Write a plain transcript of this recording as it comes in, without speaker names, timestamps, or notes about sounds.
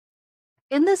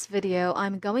In this video,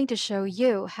 I'm going to show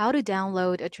you how to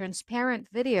download a transparent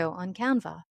video on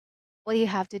Canva. What you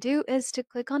have to do is to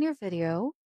click on your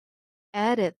video,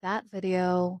 edit that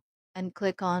video, and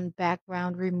click on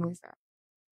Background Remover.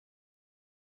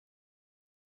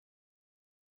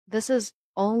 This is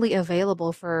only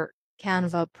available for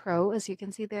Canva Pro, as you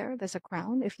can see there. There's a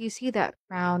crown. If you see that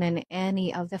crown in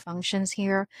any of the functions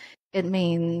here, it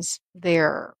means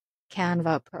they're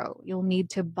Canva Pro. You'll need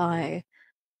to buy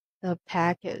the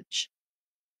package.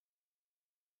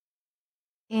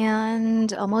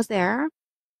 And almost there.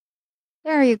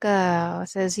 There you go.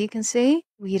 So as you can see,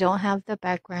 we don't have the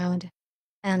background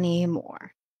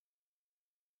anymore.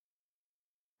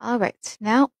 All right,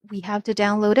 now we have to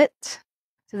download it.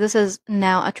 So this is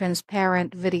now a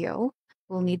transparent video.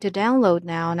 We'll need to download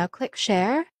now. Now click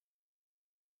share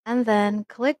and then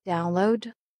click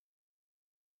download.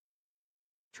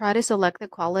 Try to select the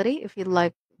quality. If you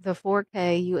like the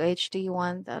 4K UHD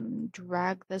one, then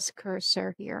drag this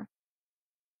cursor here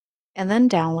and then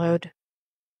download.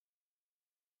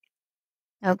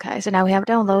 Okay, so now we have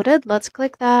downloaded. Let's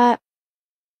click that.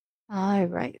 All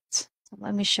right. So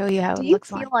let me show you how Do it you looks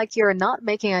feel like. like you're not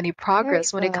making any There you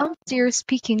progress when it go. comes to your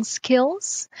speaking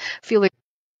skills? Feel like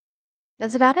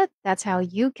That's about it. That's how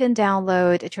you can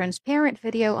download a transparent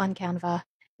video on Canva.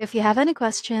 If you have any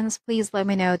questions, please let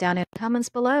me know down in the comments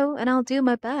below, and I'll do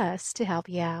my best to help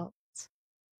you out.